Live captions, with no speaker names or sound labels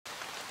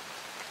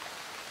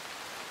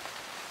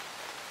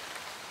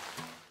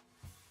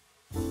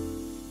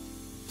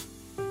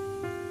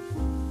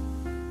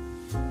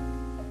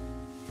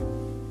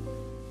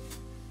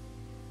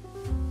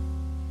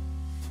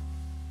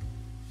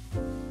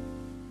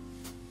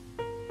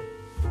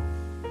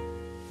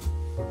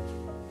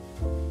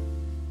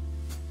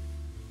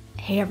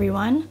Hey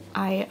everyone,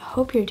 I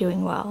hope you're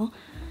doing well.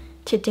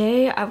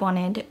 Today I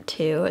wanted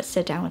to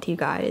sit down with you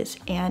guys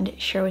and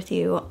share with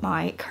you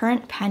my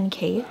current pen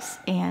case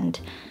and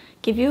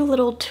give you a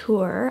little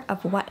tour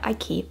of what I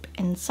keep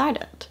inside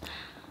it.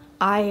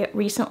 I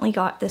recently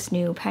got this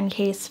new pen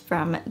case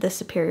from the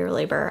Superior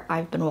Labor.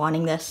 I've been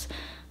wanting this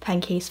pen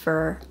case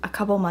for a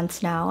couple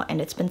months now and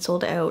it's been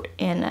sold out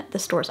in the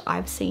stores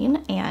I've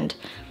seen, and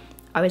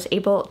I was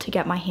able to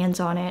get my hands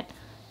on it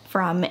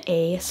from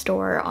a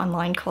store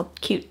online called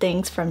Cute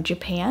Things from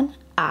Japan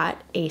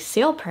at a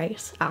sale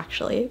price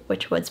actually,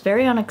 which was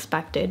very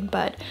unexpected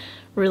but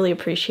really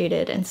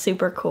appreciated and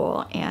super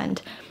cool. And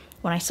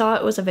when I saw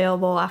it was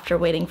available after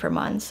waiting for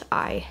months,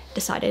 I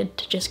decided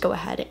to just go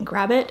ahead and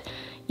grab it,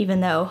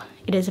 even though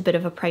it is a bit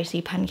of a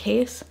pricey pen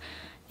case.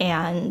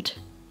 And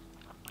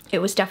it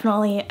was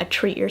definitely a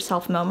treat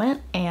yourself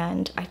moment,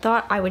 and I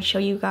thought I would show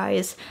you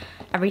guys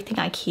everything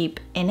I keep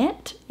in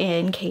it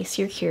in case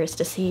you're curious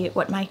to see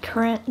what my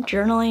current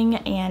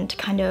journaling and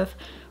kind of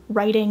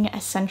writing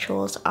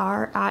essentials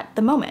are at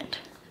the moment.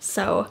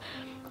 So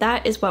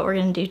that is what we're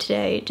gonna do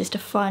today, just a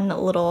fun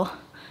little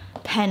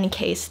pen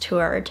case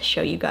tour to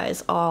show you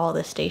guys all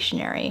the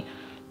stationery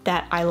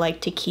that I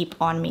like to keep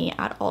on me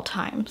at all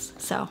times.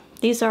 So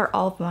these are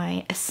all of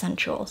my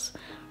essentials,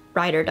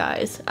 ride or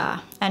dies,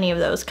 any of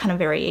those kind of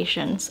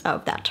variations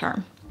of that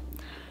term.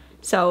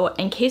 So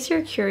in case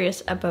you're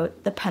curious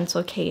about the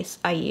pencil case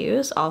I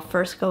use, I'll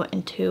first go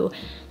into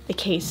the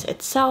case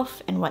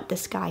itself and what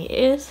this guy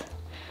is.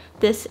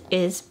 This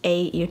is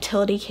a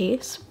utility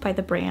case by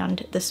the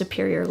brand The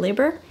Superior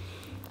Labor.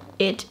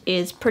 It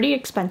is pretty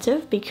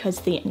expensive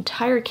because the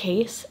entire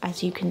case,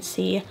 as you can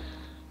see,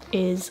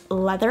 is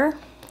leather.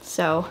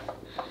 So,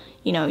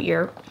 you know,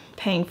 you're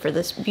paying for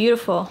this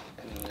beautiful,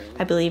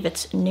 I believe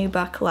it's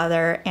nubuck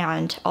leather,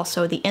 and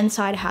also the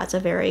inside has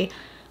a very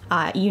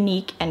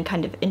unique and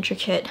kind of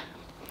intricate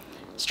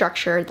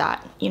structure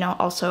that, you know,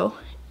 also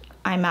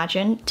I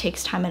imagine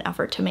takes time and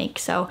effort to make.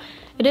 So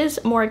it is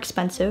more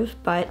expensive,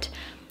 but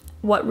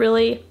what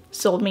really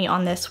sold me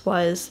on this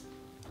was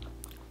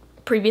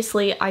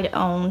previously I'd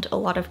owned a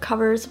lot of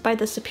covers by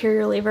the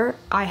Superior Labor.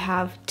 I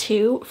have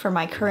two for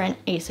my current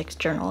A6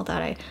 journal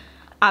that I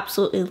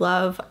absolutely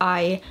love.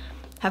 I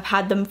have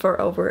had them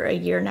for over a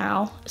year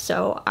now,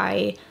 so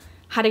I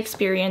had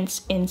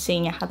experience in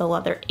seeing how the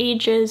leather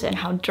ages and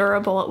how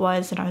durable it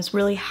was, and I was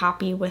really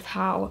happy with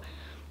how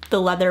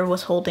the leather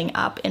was holding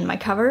up in my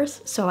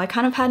covers. So I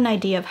kind of had an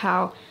idea of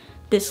how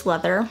this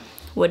leather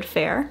would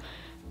fare,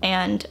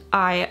 and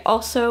I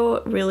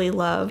also really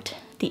loved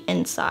the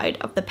inside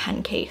of the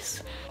pen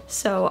case.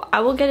 So I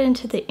will get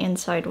into the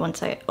inside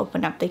once I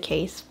open up the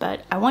case,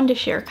 but I wanted to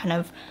share kind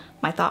of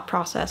my thought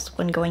process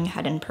when going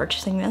ahead and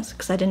purchasing this,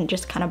 because I didn't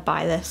just kind of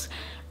buy this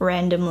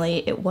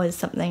randomly. It was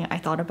something I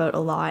thought about a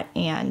lot,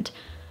 and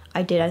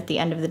I did at the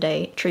end of the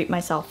day treat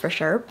myself for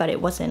sure, but it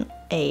wasn't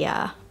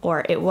a,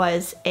 or it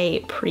was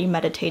a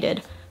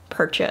premeditated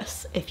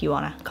purchase, if you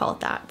want to call it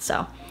that.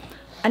 So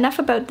enough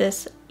about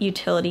this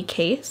utility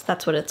case.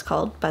 That's what it's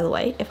called, by the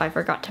way, if I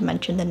forgot to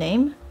mention the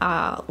name.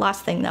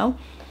 Last thing though,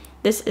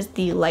 this is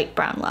the light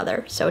brown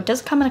leather. So it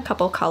does come in a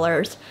couple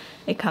colors.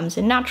 It comes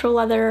in natural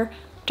leather,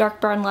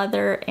 dark brown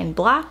leather, and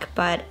black,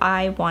 but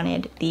I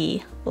wanted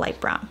the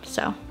light brown,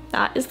 so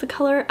that is the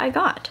color I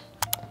got.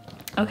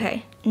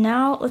 Okay,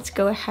 now let's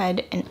go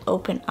ahead and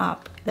open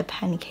up the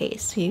pen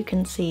case so you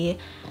can see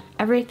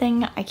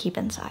everything I keep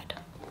inside.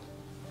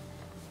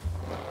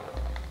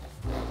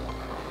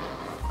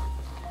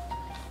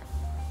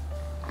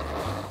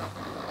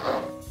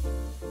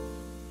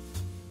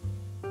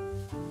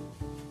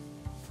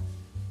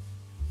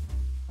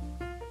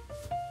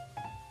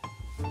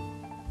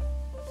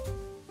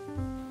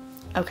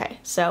 Okay,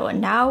 so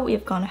now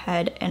we've gone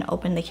ahead and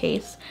opened the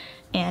case,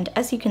 and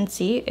as you can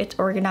see, it's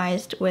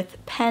organized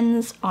with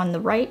pens on the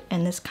right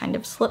and this kind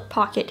of slip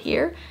pocket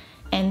here,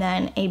 and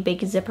then a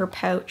big zipper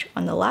pouch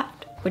on the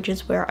left, which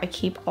is where I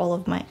keep all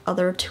of my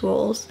other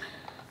tools,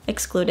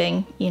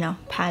 excluding, you know,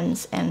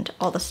 pens and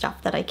all the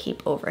stuff that I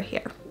keep over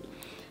here.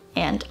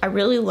 And I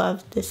really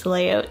love this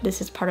layout.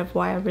 This is part of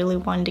why I really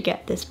wanted to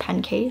get this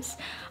pen case.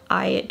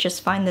 I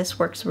just find this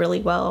works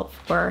really well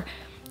for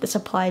the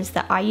supplies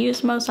that I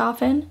use most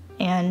often,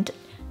 and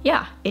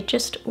yeah, it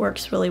just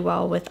works really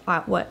well with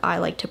what I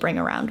like to bring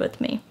around with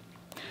me.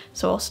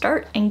 So I'll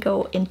start and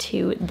go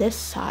into this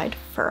side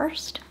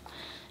first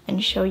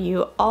and show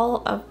you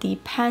all of the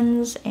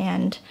pens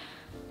and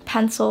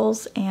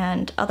pencils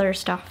and other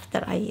stuff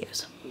that I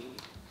use.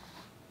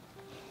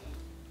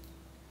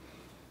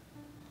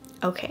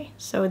 Okay,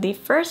 so the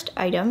first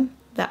item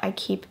that I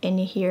keep in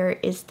here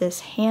is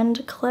this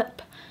hand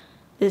clip.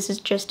 This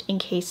is just in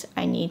case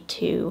I need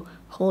to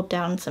hold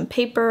down some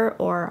paper,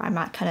 or I'm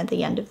at kind of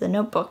the end of the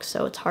notebook,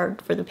 so it's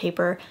hard for the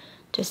paper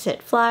to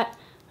sit flat.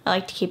 I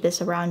like to keep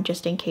this around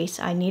just in case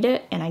I need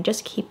it, and I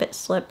just keep it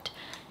slipped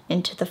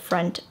into the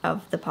front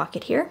of the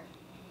pocket here.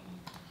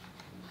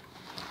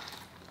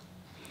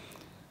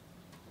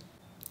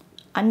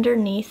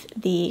 Underneath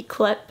the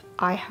clip,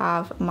 I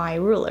have my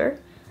ruler.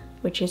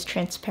 which is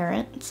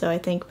transparent, so I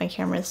think my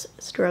camera's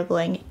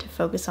struggling to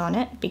focus on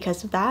it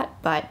because of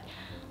that, but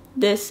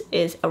this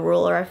is a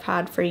ruler I've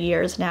had for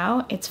years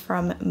now. It's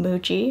from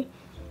Muji.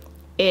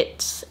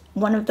 It's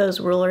one of those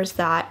rulers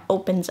that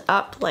opens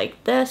up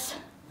like this,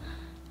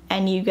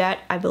 and you get,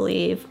 I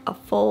believe, a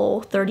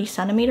full 30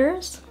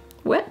 centimeters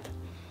width.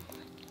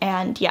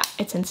 And yeah,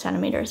 it's in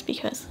centimeters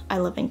because I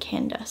live in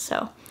Canada,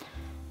 so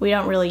we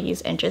don't really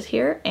use inches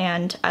here,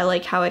 and I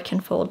like how it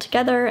can fold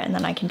together and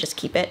then I can just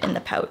keep it in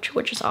the pouch,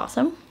 which is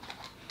awesome.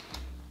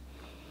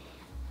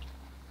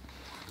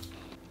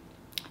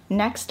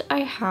 Next, I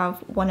have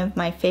one of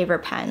my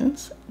favorite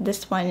pens.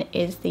 This one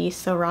is the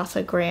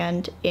Sarasa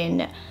Grand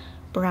in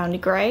brown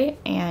gray,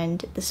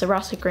 and the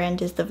Sarasa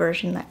Grand is the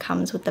version that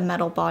comes with the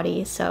metal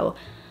body, so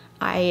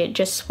I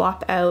just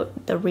swap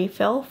out the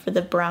refill for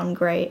the brown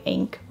gray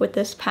ink with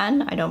this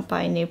pen. I don't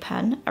buy a new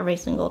pen every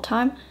single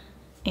time.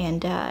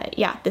 And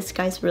yeah, this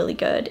guy's really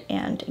good.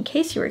 And in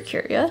case you were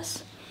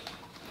curious,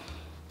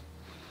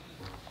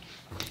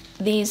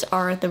 these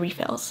are the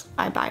refills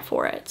I buy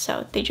for it.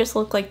 So they just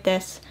look like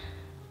this.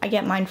 I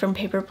get mine from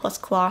Paper Plus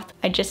Cloth.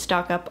 I just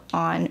stock up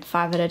on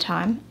 5 at a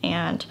time,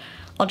 and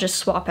I'll just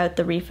swap out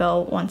the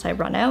refill once I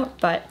run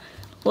out. But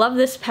love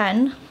this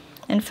pen.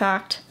 In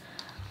fact,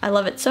 I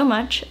love it so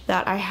much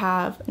that I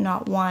have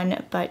not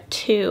one, but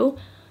 2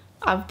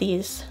 of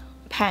these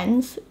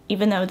pens,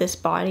 even though this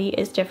body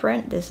is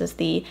different. This is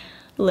the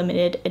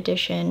limited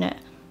edition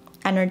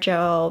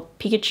Energel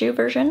Pikachu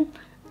version.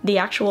 The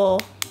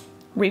actual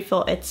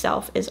refill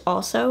itself is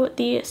also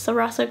the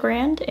Sarasa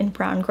Grand in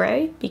brown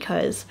gray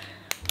because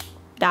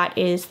that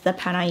is the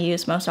pen I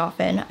use most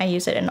often. I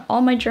use it in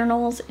all my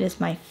journals. It is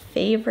my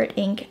favorite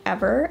ink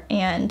ever,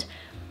 and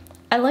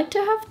I like to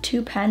have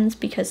 2 pens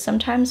because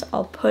sometimes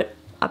I'll put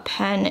a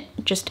pen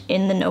just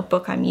in the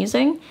notebook I'm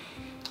using.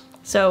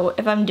 So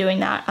if I'm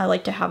doing that, I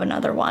like to have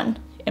another one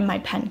in my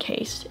pen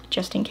case,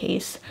 just in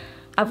case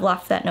I've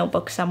left that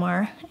notebook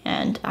somewhere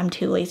and I'm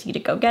too lazy to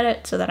go get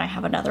it, so that I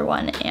have another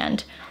one.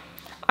 And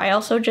I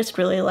also just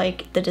really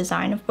like the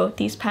design of both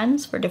these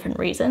pens for different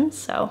reasons,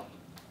 so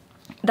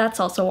that's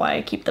also why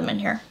I keep them in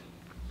here.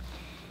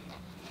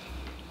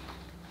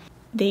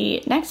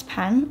 The next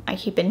pen I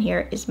keep in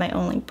here is my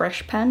only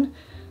brush pen.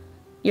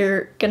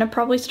 You're gonna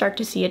probably start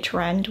to see a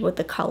trend with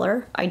the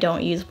color. I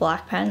don't use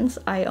black pens,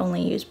 I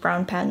only use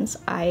brown pens.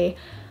 I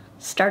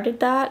started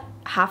that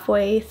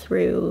halfway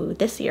through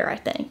this year, I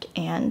think,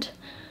 and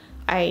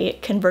I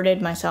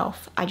converted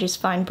myself. I just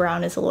find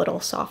brown is a little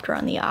softer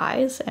on the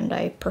eyes, and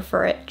I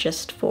prefer it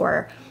just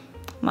for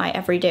my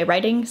everyday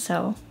writing,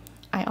 so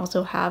I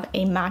also have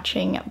a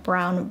matching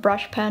brown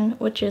brush pen,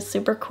 which is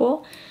super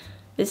cool.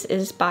 This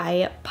is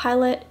by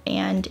Pilot,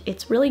 and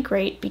it's really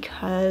great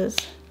because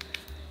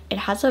it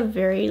has a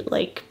very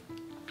like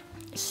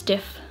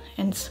stiff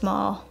and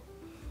small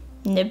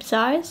nib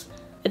size.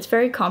 It's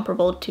very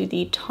comparable to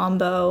the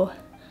Tombow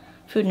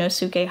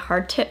Funosuke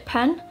hard tip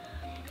pen,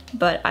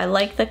 but I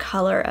like the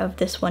color of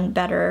this one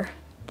better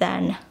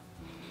than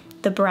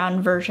the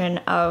brown version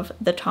of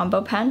the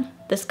Tombow pen.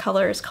 This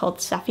color is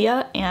called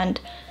Sepia, and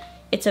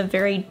it's a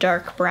very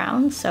dark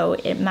brown, so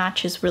it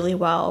matches really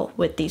well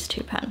with these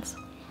 2 pens.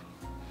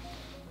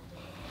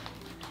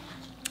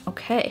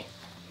 Okay.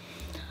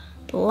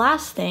 The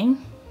last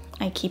thing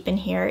I keep in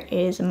here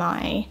is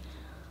one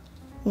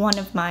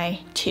of my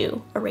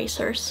 2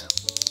 erasers,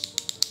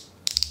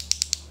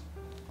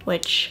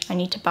 which I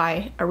need to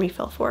buy a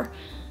refill for.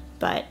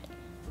 But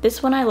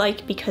this one I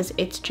like because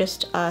it's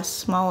just a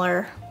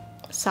smaller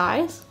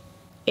size.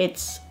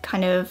 It's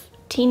kind of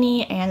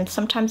teeny, and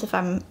sometimes if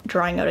I'm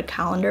drawing out a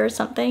calendar or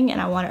something and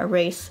I want to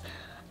erase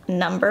a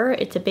number,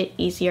 it's a bit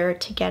easier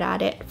to get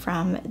at it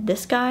from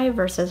this guy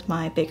versus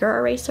my bigger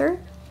eraser.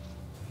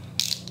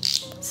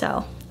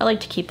 So I like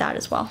to keep that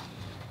as well.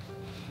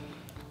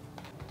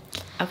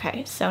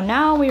 Okay, so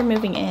now we're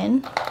moving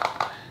in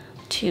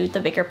to the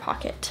bigger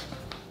pocket.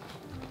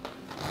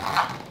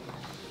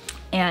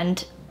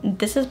 And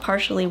this is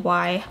partially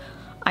why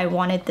I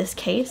wanted this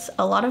case.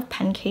 A lot of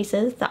pen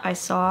cases that I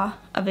saw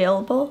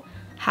available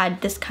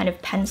had this kind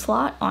of pen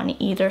slot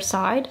on either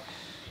side,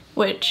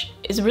 which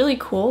is really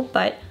cool,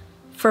 but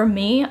for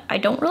me, I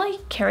don't really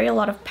carry a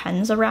lot of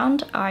pens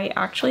around. I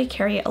actually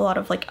carry a lot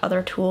of like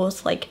other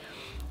tools, like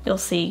you'll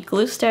see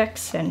glue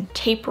sticks and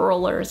tape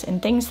rollers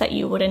and things that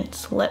you wouldn't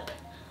slip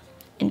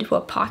into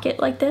a pocket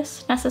like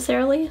this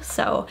necessarily.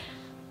 So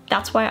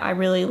that's why I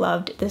really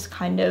loved this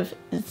kind of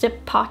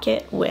zip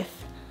pocket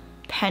with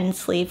pen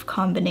sleeve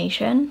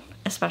combination,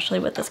 especially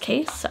with this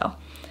case. So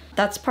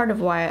that's part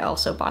of why I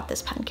also bought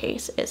this pen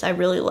case, is I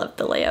really loved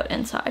the layout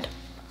inside.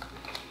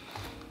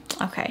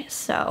 Okay,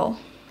 so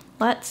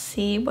let's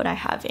see what I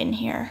have in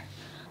here.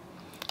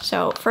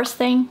 So first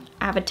thing,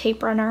 I have a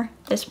tape runner.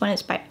 This one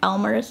is by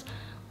Elmer's.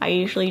 I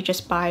usually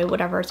just buy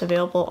whatever's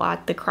available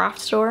at the craft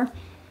store,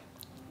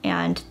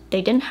 and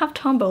they didn't have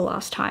Tombow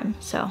last time,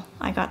 so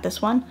I got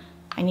this one.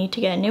 I need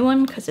to get a new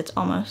one because it's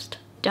almost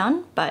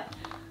done, but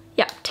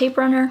yeah, tape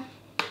runner.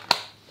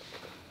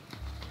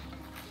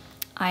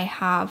 I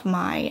have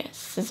my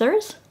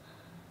scissors.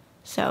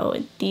 So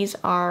these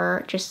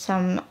are just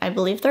some, I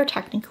believe they're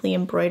technically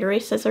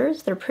embroidery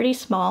scissors. They're pretty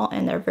small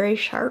and they're very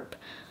sharp.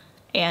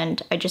 And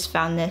I just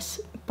found this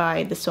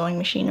by the sewing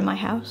machine in my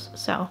house.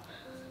 So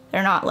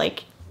they're not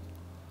like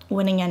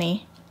winning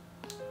any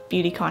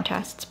beauty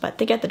contests, but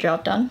they get the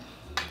job done.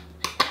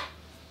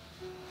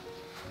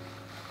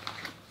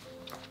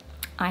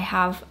 I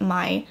have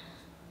my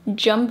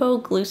jumbo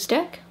glue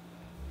stick,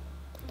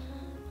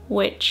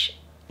 which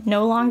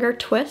no longer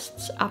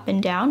twists up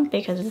and down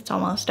because it's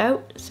almost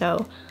out,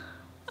 so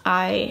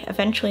I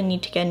eventually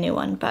need to get a new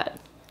one, but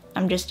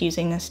I'm just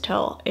using this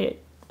till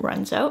it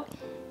runs out.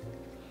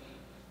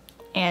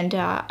 And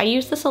I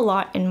use this a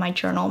lot in my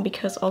journal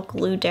because I'll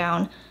glue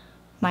down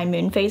my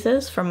moon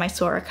phases from my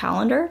solar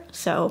calendar,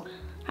 so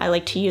I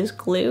like to use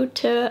glue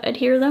to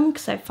adhere them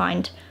because I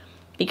find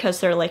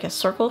because they're like a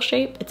circle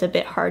shape, it's a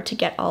bit hard to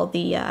get all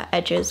the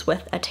edges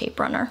with a tape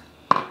runner.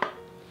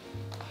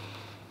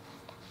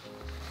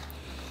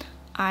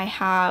 I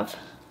have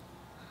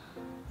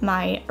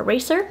my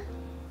eraser.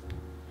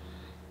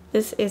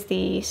 This is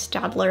the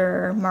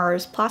Staedtler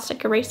Mars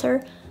plastic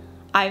eraser.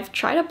 I've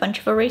tried a bunch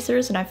of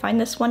erasers and I find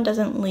this one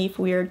doesn't leave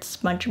weird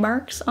smudge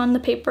marks on the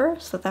paper,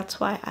 so that's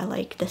why I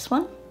like this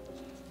one.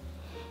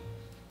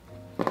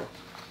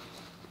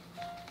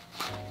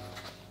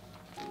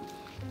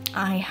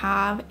 I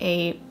have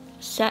a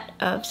set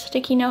of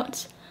sticky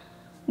notes.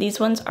 These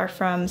ones are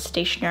from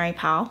Stationery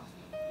Pal.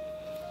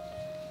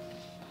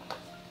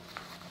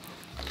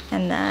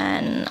 And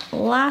then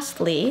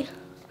lastly,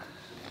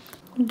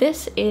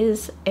 this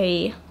is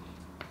a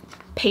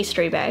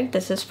pastry bag.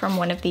 This is from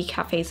one of the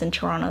cafes in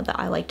Toronto that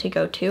I like to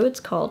go to. It's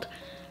called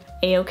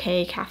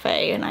A-OK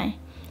Cafe, and I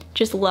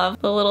just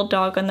love the little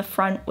dog on the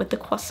front with the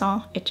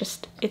croissant.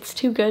 It's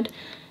too good.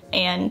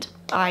 And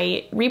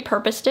I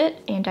repurposed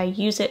it and I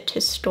use it to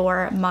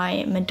store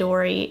my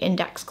Midori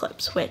index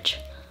clips, which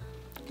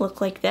look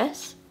like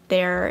this.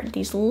 They're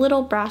these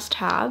little brass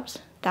tabs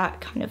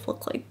that kind of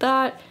look like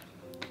that.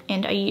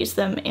 And I use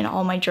them in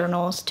all my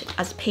journals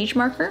as a page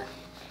marker.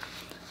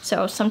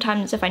 So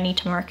sometimes if I need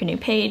to mark a new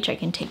page, I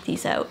can take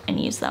these out and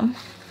use them.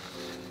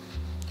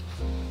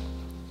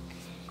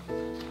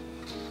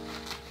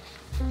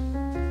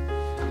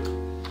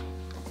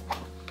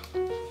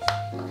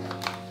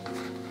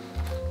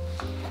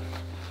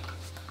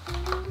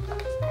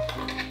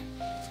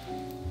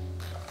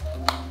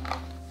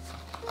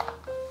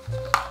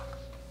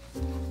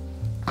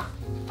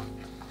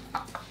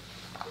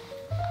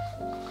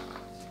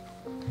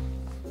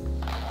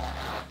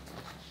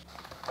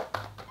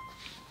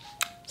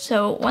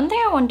 So one thing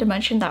I wanted to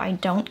mention that I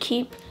don't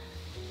keep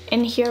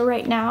in here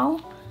right now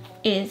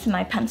is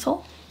my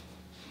pencil.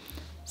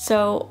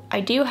 So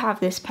I do have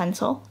this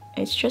pencil.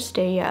 It's just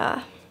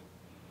a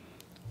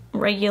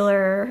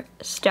regular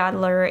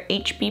Staedtler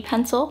HB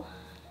pencil.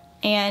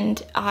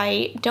 And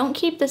I don't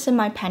keep this in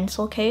my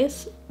pencil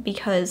case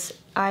because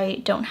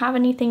I don't have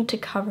anything to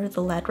cover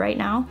the lead right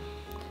now.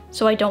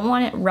 So I don't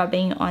want it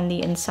rubbing on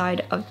the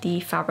inside of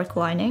the fabric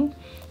lining.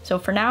 So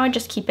for now I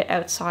just keep it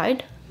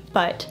outside,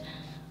 but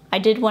I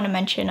did want to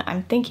mention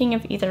I'm thinking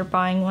of either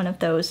buying one of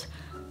those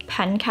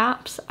pen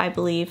caps I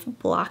believe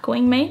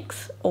Blackwing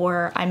makes,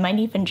 or I might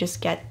even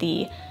just get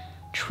the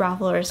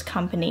Traveler's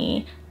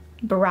Company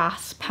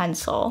brass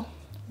pencil,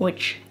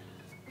 which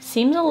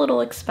seems a little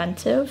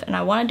expensive, and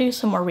I want to do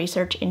some more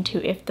research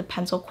into if the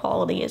pencil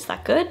quality is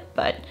that good,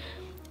 but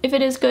if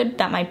it is good,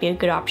 that might be a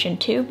good option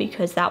too,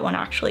 because that one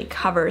actually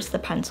covers the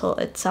pencil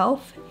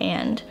itself,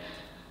 and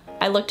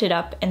I looked it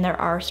up and there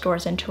are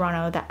stores in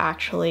Toronto that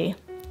actually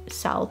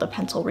sell the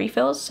pencil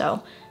refills,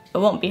 so it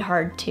won't be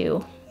hard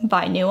to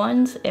buy new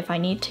ones if I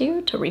need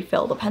to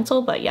refill the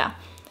pencil. But yeah,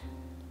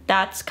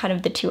 that's kind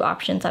of the two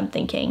options I'm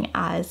thinking,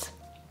 as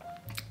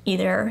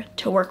either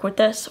to work with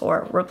this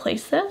or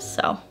replace this.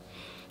 So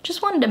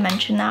just wanted to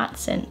mention that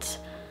since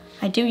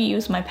I do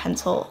use my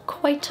pencil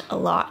quite a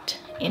lot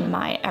in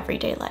my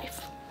everyday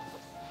life.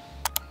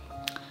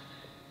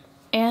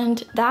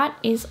 And that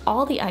is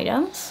all the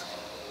items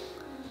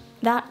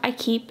that I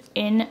keep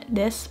in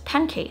this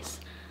pen case.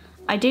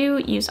 I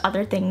do use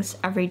other things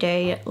every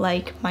day,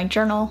 like my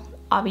journal,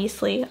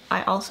 obviously.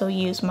 I also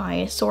use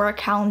my Sora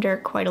calendar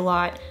quite a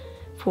lot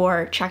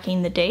for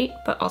checking the date,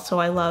 but also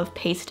I love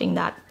pasting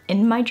that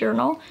in my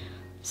journal.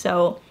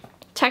 So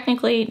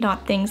technically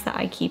not things that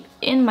I keep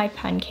in my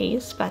pen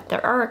case, but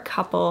there are a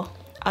couple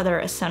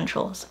other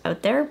essentials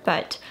out there.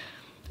 But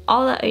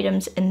all the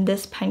items in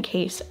this pen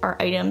case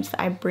are items that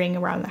I bring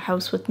around the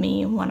house with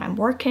me when I'm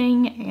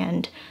working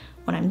and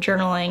when I'm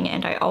journaling,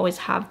 and I always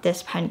have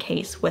this pen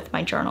case with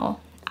my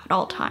journal at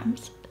all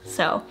times.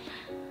 So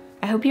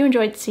I hope you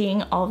enjoyed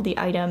seeing all of the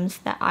items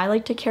that I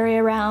like to carry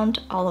around,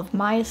 all of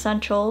my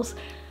essentials.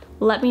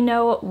 Let me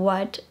know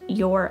what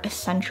your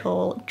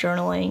essential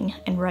journaling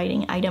and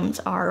writing items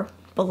are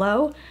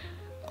below.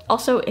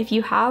 Also, if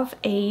you have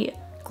a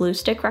glue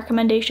stick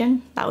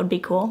recommendation, that would be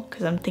cool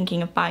because I'm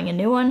thinking of buying a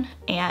new one.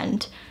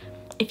 And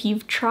if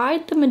you've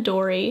tried the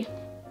Midori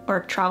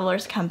or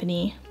Traveler's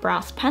Company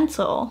brass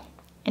pencil,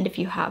 and if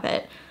you have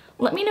it,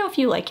 let me know if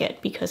you like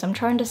it, because I'm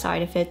trying to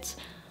decide if it's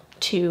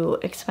too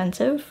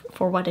expensive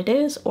for what it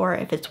is, or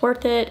if it's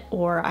worth it,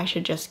 or I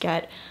should just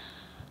get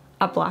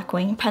a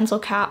Blackwing pencil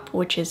cap,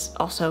 which is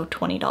also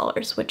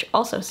 $20, which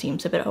also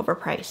seems a bit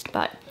overpriced,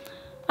 but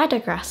I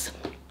digress.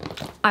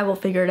 I will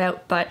figure it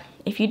out, but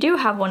if you do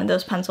have one of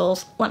those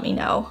pencils, let me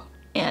know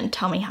and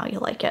tell me how you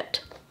like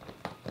it.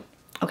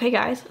 Okay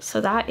guys,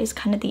 so that is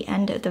kind of the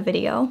end of the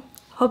video.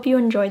 Hope you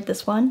enjoyed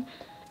this one,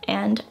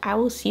 and I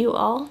will see you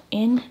all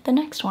in the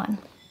next one.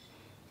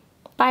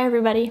 Bye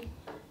everybody.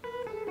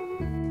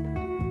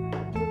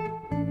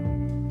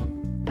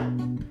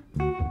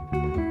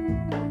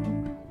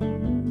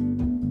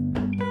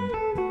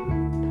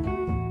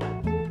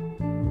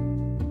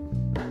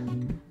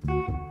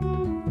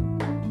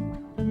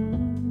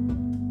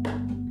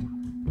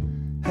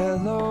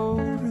 Hello,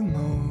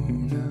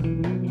 Ramona.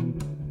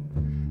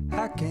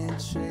 I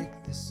can't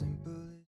shake the simple